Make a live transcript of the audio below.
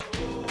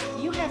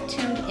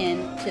tuned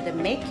in to the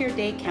Make Your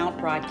Day Count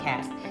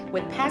broadcast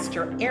with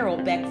Pastor Errol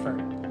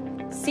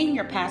Beckford,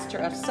 Senior Pastor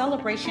of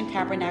Celebration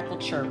Tabernacle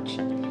Church,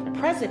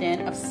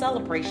 President of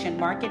Celebration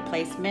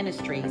Marketplace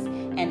Ministries,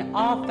 and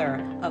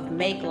author of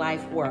Make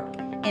Life Work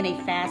in a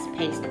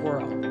Fast-Paced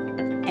World.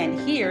 And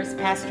here's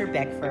Pastor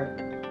Beckford.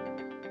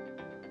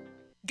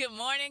 Good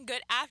morning,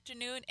 good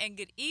afternoon, and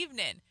good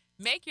evening.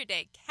 Make your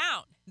day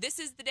count. This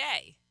is the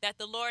day that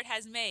the Lord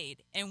has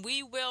made, and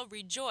we will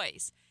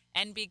rejoice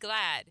and be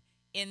glad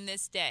in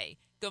this day.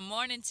 Good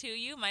morning to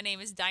you. My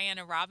name is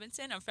Diana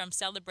Robinson. I'm from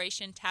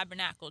Celebration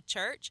Tabernacle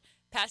Church.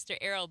 Pastor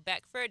Errol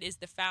Beckford is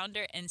the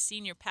founder and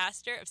senior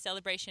pastor of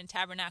Celebration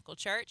Tabernacle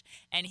Church,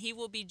 and he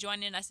will be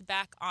joining us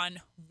back on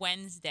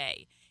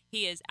Wednesday.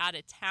 He is out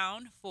of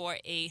town for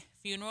a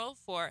funeral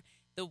for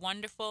the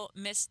wonderful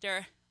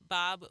Mr.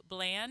 Bob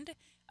Bland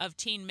of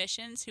Teen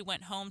Missions, who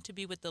went home to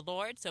be with the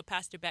Lord. So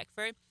Pastor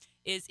Beckford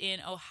is in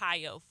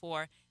Ohio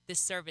for the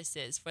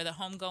services, for the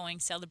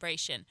homegoing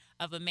celebration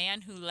of a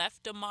man who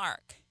left a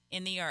mark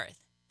in the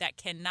earth that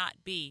cannot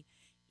be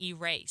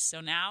erased.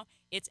 So now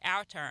it's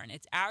our turn.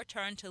 It's our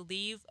turn to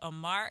leave a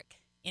mark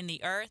in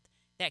the earth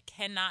that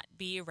cannot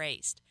be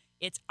erased.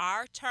 It's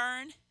our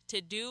turn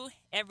to do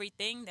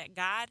everything that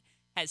God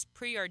has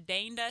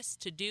preordained us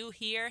to do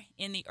here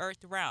in the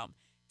earth realm,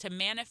 to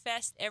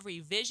manifest every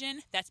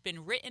vision that's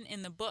been written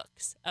in the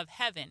books of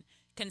heaven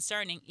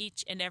concerning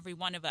each and every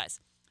one of us.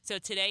 So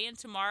today and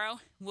tomorrow,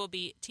 we'll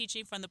be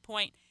teaching from the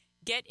point,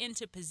 get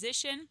into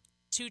position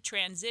to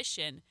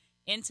transition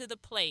into the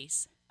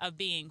place of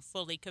being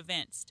fully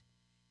convinced.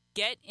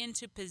 Get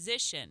into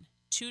position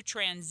to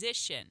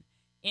transition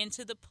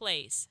into the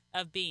place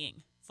of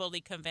being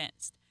fully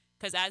convinced.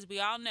 Because as we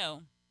all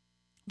know,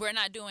 we're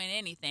not doing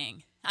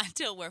anything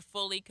until we're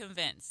fully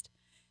convinced.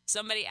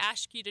 Somebody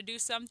asks you to do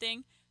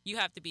something, you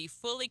have to be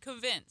fully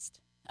convinced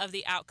of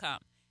the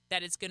outcome,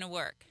 that it's going to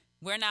work.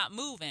 We're not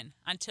moving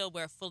until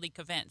we're fully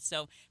convinced.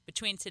 So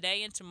between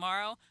today and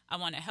tomorrow, I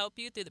want to help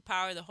you through the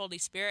power of the Holy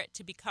Spirit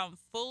to become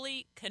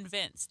fully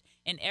convinced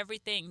in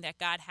everything that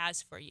God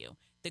has for you,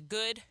 the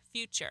good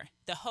future,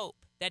 the hope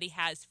that he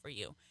has for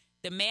you,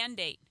 the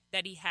mandate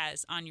that he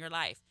has on your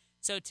life.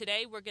 So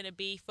today we're going to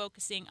be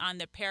focusing on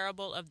the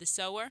parable of the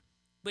sower,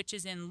 which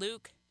is in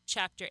Luke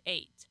chapter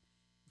 8.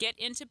 Get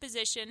into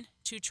position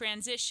to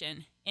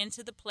transition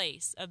into the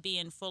place of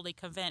being fully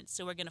convinced.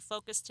 So we're going to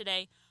focus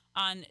today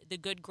on the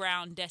good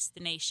ground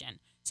destination.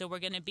 So we're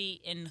going to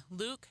be in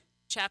Luke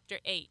chapter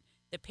 8,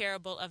 the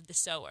parable of the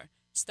sower,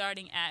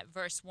 starting at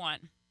verse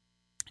 1.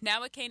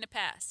 Now it came to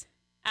pass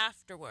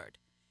afterward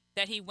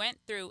that he went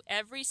through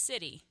every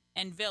city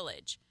and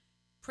village,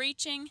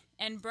 preaching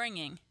and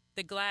bringing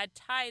the glad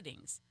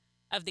tidings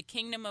of the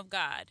kingdom of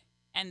God,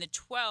 and the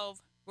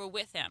 12 were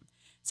with him.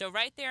 So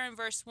right there in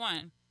verse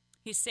 1,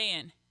 he's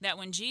saying that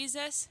when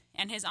Jesus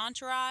and his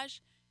entourage,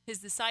 his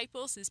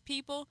disciples, his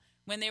people,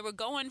 when they were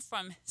going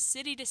from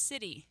city to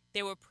city,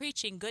 they were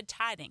preaching good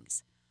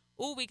tidings.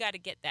 Oh, we got to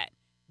get that.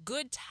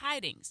 Good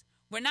tidings.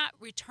 We're not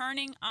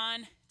returning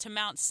on to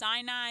Mount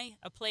Sinai,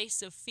 a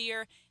place of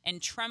fear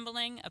and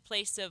trembling, a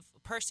place of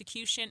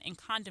persecution and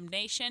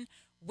condemnation.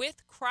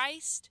 With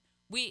Christ,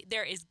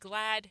 there is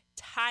glad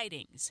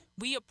tidings.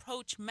 We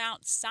approach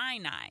Mount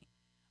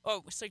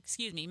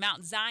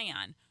Mount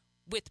Zion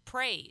with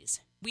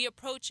praise. We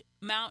approach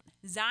Mount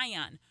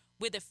Zion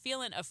with a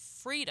feeling of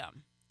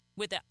freedom,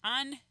 with an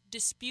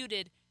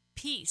undisputed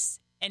peace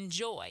and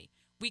joy.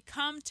 We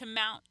come to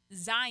Mount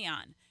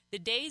Zion. The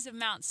days of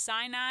Mount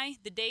Sinai,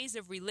 the days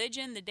of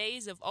religion, the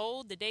days of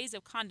old, the days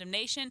of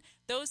condemnation,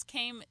 those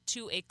came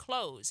to a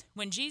close.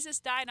 When Jesus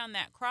died on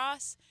that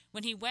cross,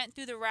 when he went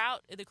through the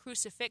route of the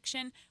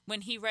crucifixion,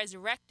 when he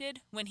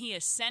resurrected, when he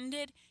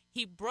ascended,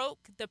 he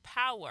broke the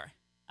power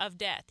of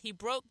death. He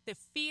broke the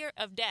fear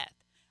of death,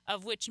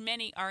 of which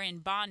many are in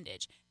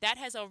bondage. That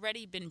has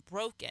already been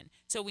broken.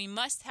 So we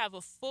must have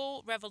a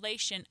full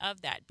revelation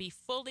of that, be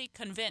fully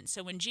convinced.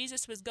 So when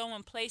Jesus was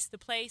going place to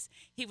place,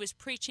 he was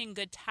preaching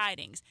good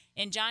tidings.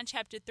 In John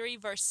chapter 3,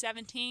 verse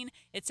 17,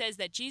 it says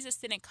that Jesus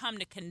didn't come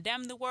to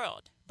condemn the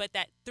world, but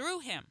that through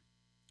him,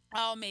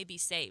 all may be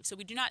saved. So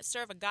we do not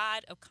serve a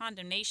God of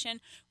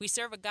condemnation. We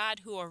serve a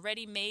God who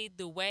already made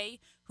the way,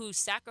 who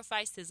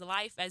sacrificed his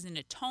life as an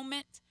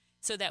atonement,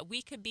 so that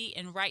we could be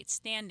in right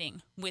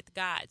standing with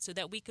God, so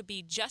that we could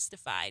be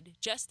justified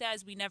just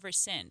as we never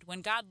sinned.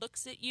 When God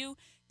looks at you,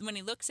 when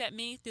he looks at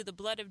me through the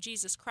blood of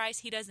Jesus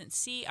Christ, he doesn't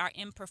see our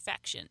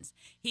imperfections.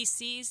 He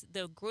sees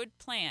the good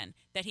plan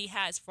that he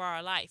has for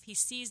our life. He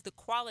sees the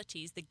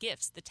qualities, the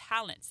gifts, the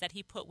talents that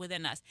he put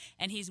within us,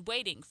 and he's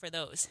waiting for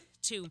those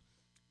to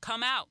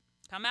come out,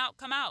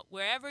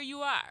 wherever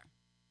you are.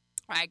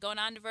 All right, going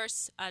on to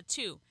verse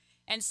 2.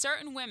 And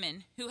certain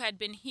women who had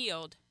been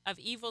healed of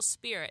evil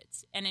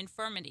spirits and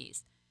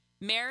infirmities,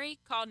 Mary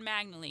called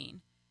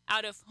Magdalene,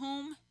 out of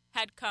whom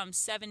had come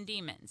 7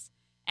 demons,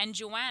 and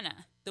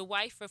Joanna, the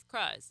wife of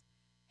Cruz,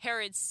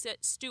 Herod's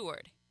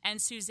steward,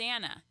 and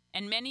Susanna,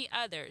 and many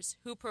others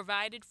who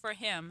provided for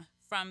him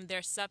from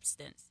their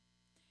substance.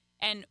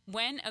 And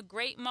when a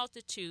great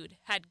multitude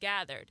had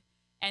gathered,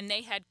 and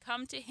they had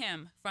come to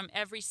him from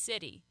every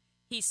city,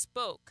 he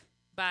spoke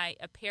by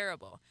a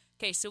parable.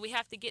 Okay, so we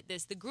have to get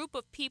this. The group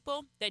of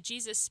people that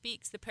Jesus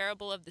speaks the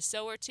parable of the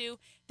sower to,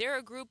 they're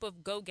a group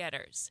of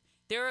go-getters.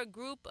 They're a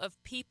group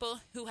of people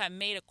who have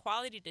made a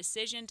quality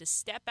decision to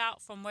step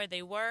out from where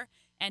they were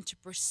and to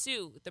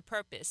pursue the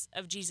purpose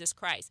of Jesus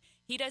Christ.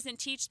 He doesn't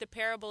teach the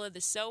parable of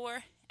the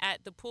sower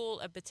at the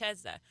pool of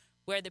Bethesda,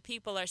 where the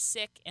people are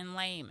sick and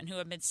lame and who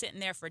have been sitting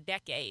there for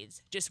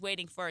decades, just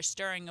waiting for a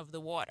stirring of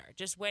the water,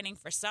 just waiting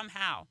for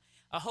somehow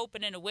a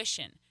hoping and a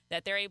wishing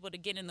that they're able to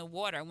get in the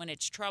water when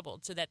it's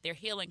troubled so that their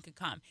healing could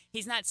come.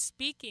 He's not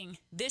speaking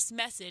this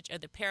message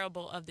of the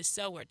parable of the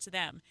sower to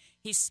them.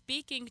 He's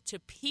speaking to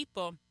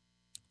people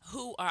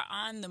who are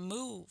on the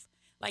move,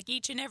 like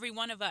each and every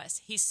one of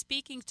us. He's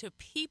speaking to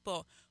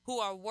people who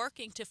are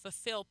working to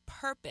fulfill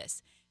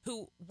purpose,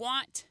 who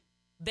want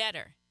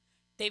better.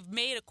 They've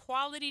made a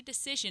quality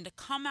decision to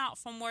come out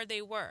from where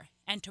they were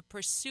and to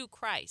pursue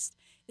Christ.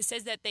 It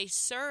says that they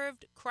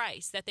served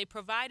Christ, that they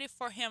provided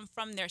for him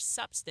from their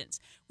substance,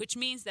 which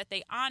means that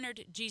they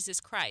honored Jesus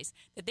Christ,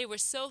 that they were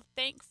so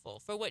thankful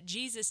for what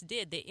Jesus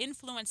did, the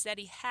influence that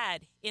he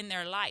had in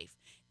their life,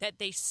 that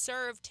they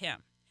served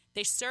him.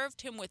 They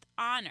served him with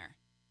honor.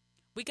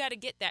 We got to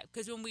get that,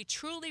 because when we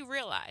truly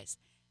realize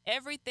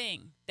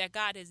everything that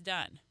God has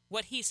done,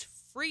 what he's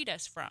freed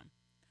us from,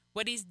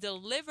 what he's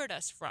delivered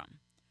us from,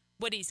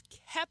 what he's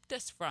kept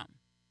us from,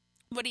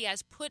 what he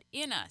has put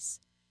in us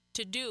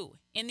to do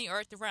in the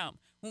earth realm,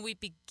 when we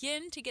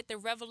begin to get the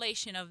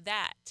revelation of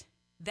that,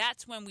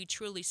 that's when we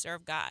truly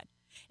serve God.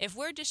 If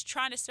we're just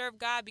trying to serve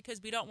God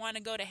because we don't want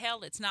to go to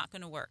hell, it's not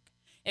going to work.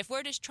 If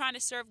we're just trying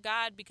to serve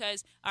God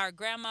because our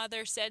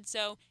grandmother said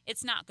so,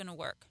 it's not going to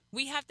work.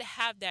 We have to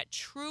have that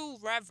true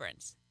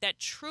reverence, that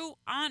true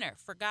honor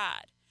for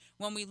God.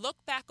 When we look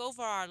back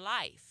over our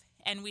life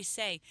and we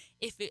say,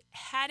 if it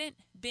hadn't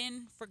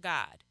been for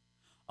God,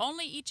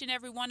 only each and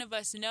every one of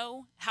us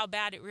know how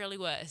bad it really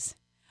was.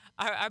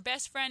 Our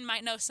best friend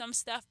might know some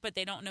stuff, but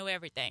they don't know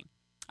everything.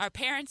 Our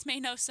parents may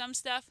know some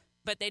stuff,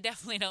 but they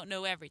definitely don't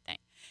know everything.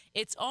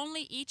 It's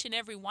only each and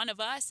every one of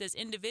us as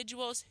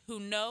individuals who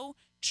know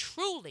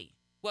truly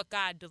what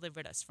God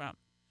delivered us from.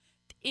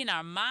 In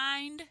our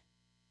mind,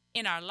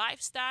 in our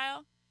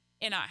lifestyle,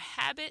 in our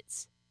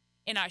habits,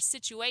 in our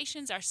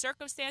situations, our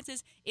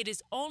circumstances, it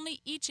is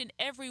only each and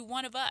every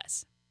one of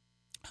us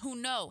who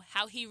know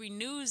how he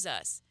renews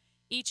us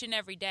each and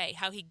every day,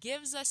 how he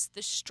gives us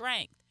the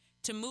strength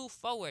to move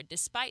forward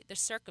despite the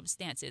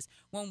circumstances.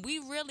 When we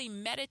really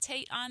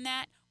meditate on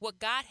that, what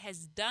God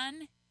has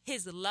done,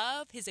 his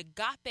love, his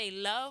agape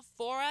love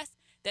for us,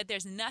 that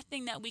there's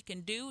nothing that we can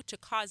do to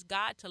cause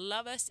God to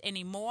love us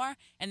anymore,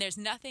 and there's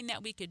nothing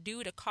that we could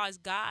do to cause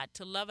God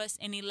to love us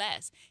any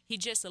less. He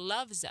just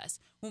loves us.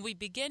 When we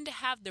begin to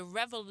have the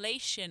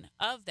revelation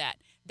of that,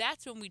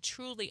 that's when we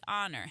truly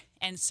honor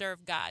and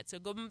serve God. So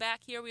going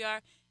back, here we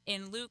are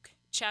in Luke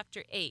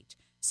chapter 8.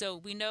 So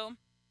we know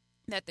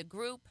that the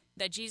group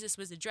that Jesus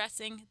was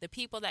addressing, the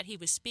people that he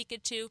was speaking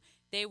to,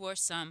 they were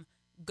some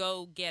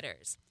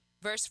go-getters.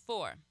 Verse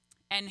 4,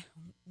 and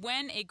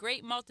when a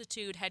great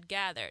multitude had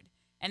gathered,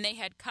 and they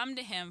had come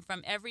to him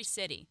from every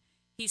city,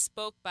 he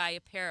spoke by a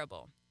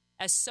parable.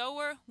 A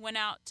sower went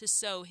out to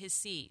sow his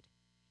seed.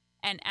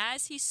 And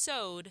as he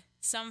sowed,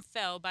 some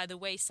fell by the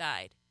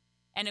wayside,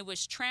 and it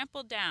was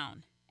trampled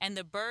down, and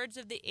the birds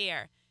of the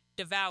air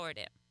devoured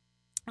it.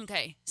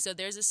 Okay, so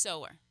there's a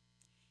sower.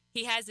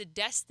 He has a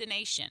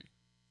destination,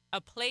 a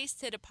place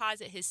to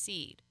deposit his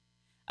seed,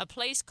 a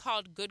place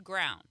called good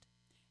ground.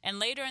 And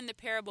later in the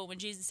parable, when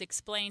Jesus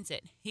explains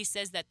it, he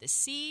says that the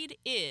seed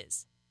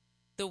is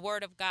the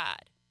word of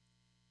God.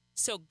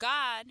 So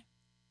God,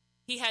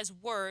 he has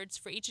words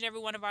for each and every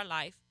one of our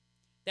life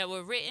that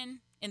were written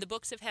in the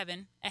books of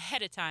heaven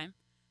ahead of time.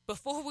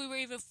 Before we were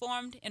even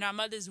formed in our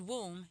mother's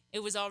womb,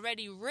 it was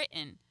already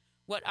written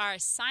what our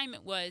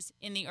assignment was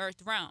in the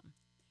earth realm.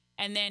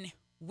 And then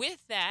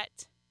with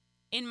that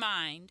in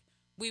mind,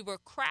 we were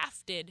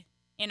crafted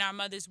in our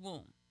mother's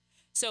womb.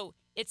 So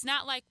it's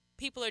not like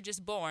people are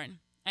just born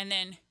and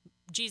then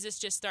Jesus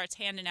just starts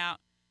handing out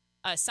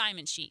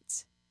assignment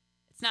sheets.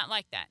 It's not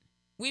like that.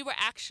 We were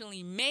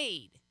actually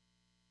made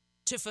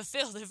to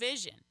fulfill the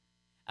vision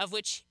of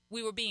which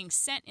we were being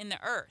sent in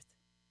the earth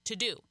to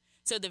do.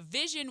 So the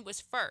vision was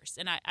first.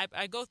 And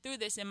I go through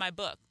this in my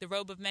book, The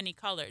Robe of Many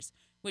Colors,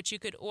 which you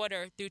could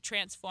order through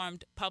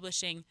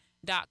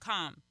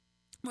transformedpublishing.com,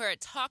 where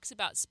it talks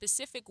about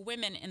specific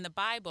women in the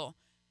Bible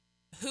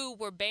who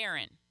were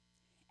barren,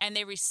 and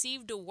they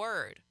received a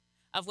word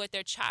of what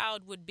their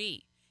child would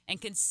be.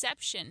 And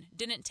conception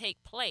didn't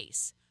take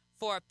place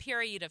for a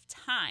period of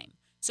time.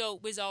 So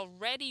it was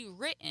already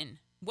written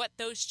what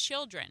those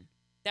children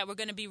that were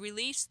going to be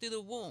released through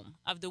the womb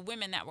of the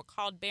women that were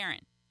called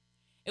barren.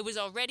 It was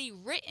already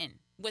written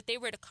what they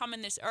were to come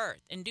in this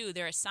earth and do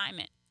their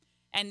assignment.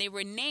 And they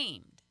were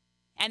named.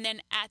 And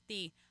then at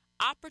the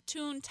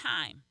opportune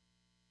time,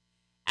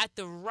 at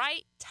the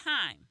right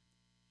time,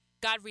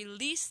 God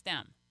released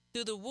them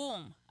through the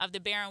womb of the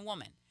barren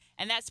woman.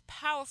 And that's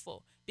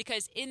powerful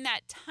because in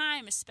that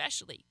time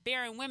especially,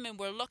 barren women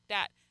were looked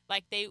at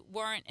like they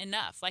weren't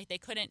enough, like they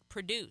couldn't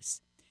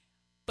produce.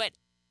 But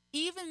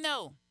even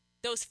though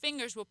those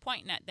fingers were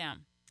pointing at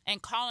them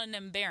and calling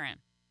them barren,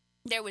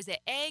 there was an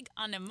egg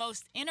on the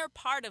most inner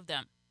part of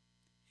them.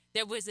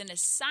 There was an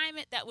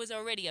assignment that was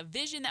already, a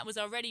vision that was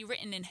already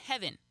written in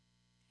heaven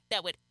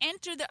that would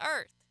enter the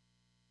earth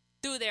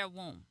through their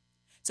womb.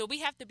 So we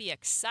have to be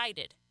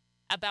excited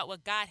about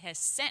what God has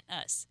sent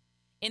us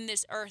in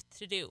this earth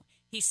to do.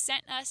 He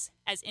sent us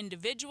as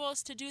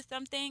individuals to do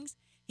some things.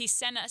 He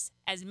sent us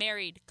as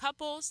married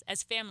couples,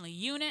 as family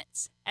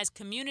units, as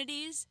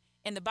communities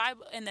in the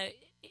Bible,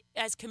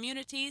 as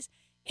communities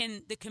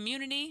in the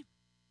community,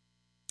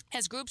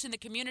 as groups in the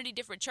community,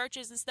 different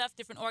churches and stuff,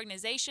 different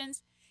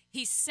organizations.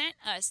 He sent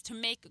us to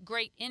make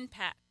great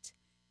impact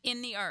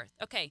in the earth.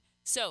 Okay,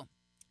 so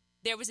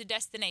there was a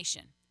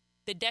destination.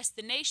 The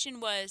destination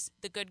was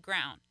the good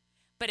ground.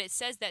 But it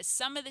says that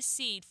some of the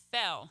seed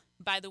fell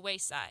by the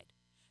wayside.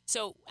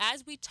 So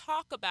as we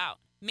talk about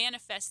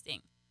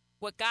manifesting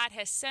what God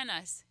has sent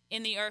us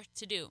in the earth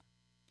to do,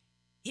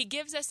 he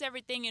gives us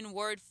everything in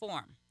word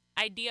form,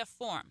 idea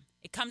form.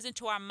 It comes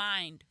into our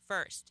mind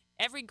first.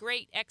 Every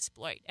great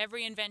exploit,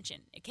 every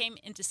invention, it came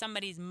into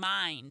somebody's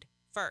mind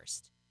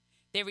first.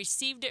 They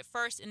received it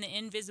first in the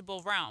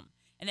invisible realm,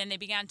 and then they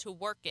began to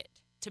work it,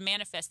 to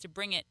manifest, to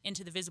bring it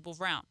into the visible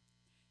realm.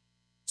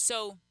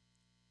 So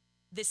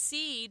the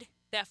seed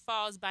that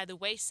falls by the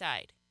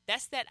wayside,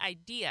 that's that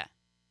idea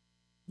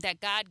that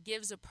God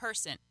gives a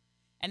person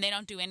and they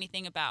don't do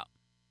anything about.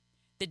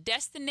 The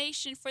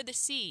destination for the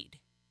seed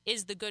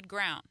is the good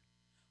ground.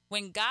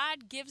 When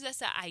God gives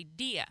us an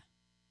idea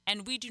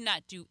and we do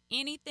not do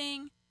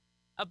anything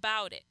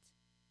about it,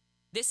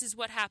 this is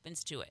what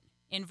happens to it.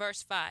 In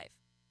verse 5,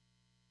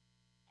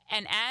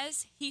 and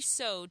as he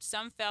sowed,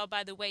 some fell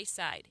by the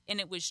wayside, and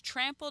it was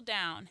trampled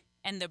down,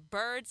 and the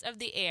birds of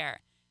the air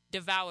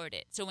devoured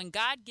it. So when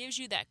God gives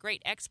you that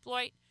great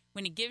exploit,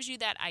 when he gives you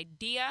that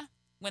idea,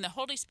 when the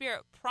Holy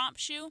Spirit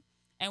prompts you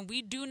and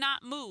we do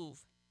not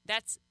move,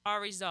 that's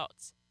our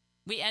results.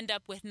 We end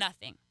up with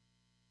nothing.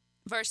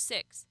 Verse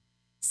 6,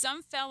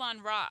 some fell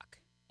on rock,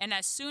 and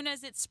as soon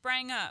as it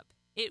sprang up,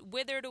 it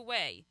withered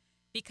away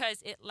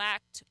because it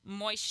lacked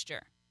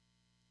moisture.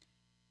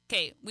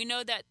 Okay, we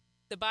know that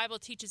the Bible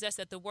teaches us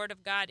that the Word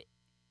of God,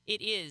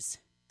 it is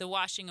the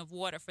washing of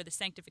water for the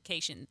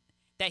sanctification,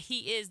 that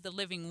he is the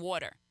living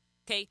water.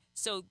 Okay,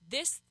 so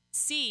this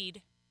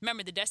seed,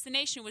 remember the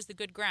destination was the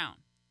good ground,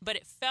 but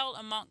it fell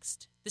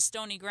amongst the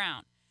stony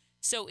ground.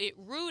 So it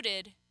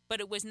rooted, but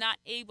it was not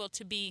able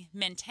to be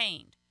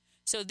maintained.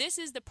 So this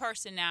is the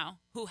person now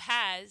who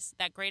has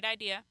that great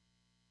idea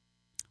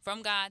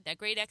from God, that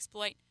great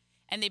exploit,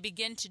 and they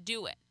begin to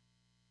do it.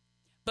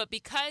 But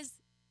because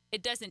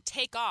it doesn't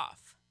take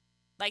off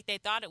like they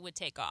thought it would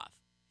take off,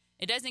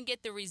 it doesn't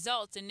get the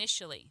results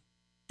initially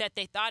that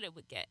they thought it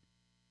would get,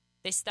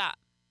 they stop.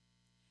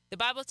 The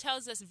Bible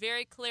tells us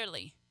very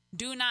clearly,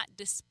 do not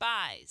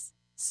despise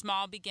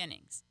small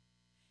beginnings.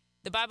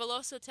 The Bible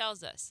also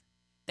tells us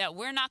that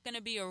we're not going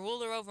to be a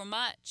ruler over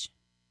much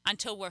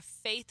until we're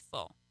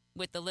faithful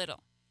with the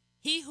little.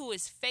 He who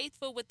is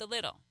faithful with the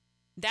little,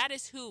 that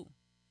is who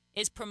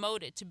is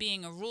promoted to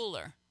being a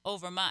ruler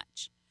over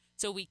much.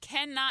 So we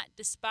cannot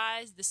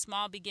despise the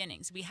small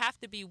beginnings. We have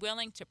to be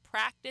willing to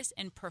practice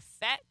and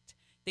perfect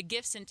the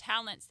gifts and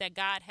talents that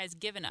God has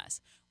given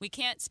us. We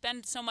can't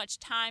spend so much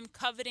time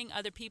coveting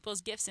other people's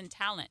gifts and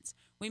talents.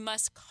 We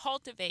must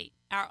cultivate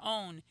our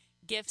own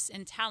gifts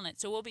and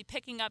talents. So we'll be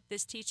picking up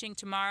this teaching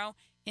tomorrow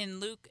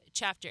in Luke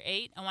chapter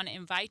 8. I want to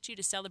invite you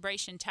to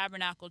Celebration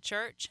Tabernacle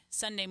Church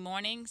Sunday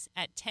mornings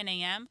at 10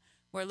 a.m.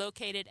 We're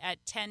located at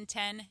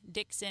 1010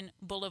 Dixon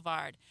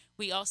Boulevard.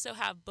 We also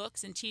have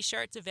books and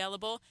T-shirts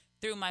available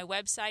through my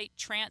website,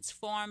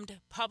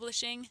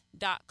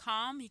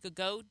 transformedpublishing.com. You could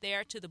go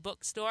there to the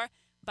bookstore,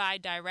 buy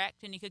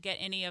direct, and you could get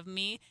any of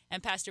me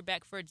and Pastor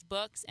Beckford's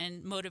books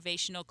and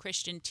motivational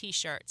Christian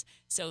T-shirts.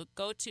 So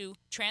go to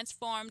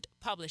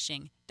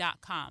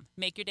transformedpublishing.com.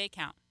 Make your day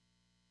count.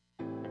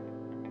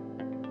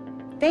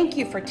 Thank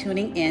you for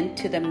tuning in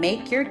to the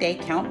Make Your Day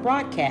Count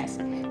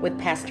broadcast with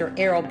Pastor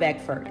Errol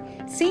Beckford,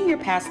 Senior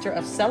Pastor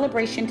of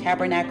Celebration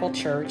Tabernacle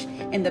Church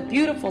in the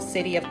beautiful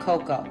city of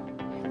Cocoa.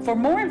 For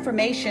more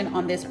information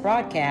on this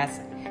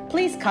broadcast,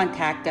 please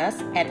contact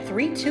us at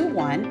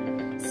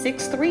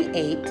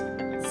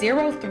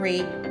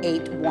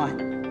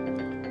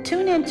 321-638-0381.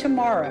 Tune in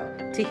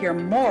tomorrow to hear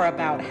more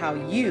about how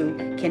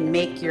you can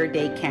make your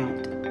day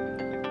count.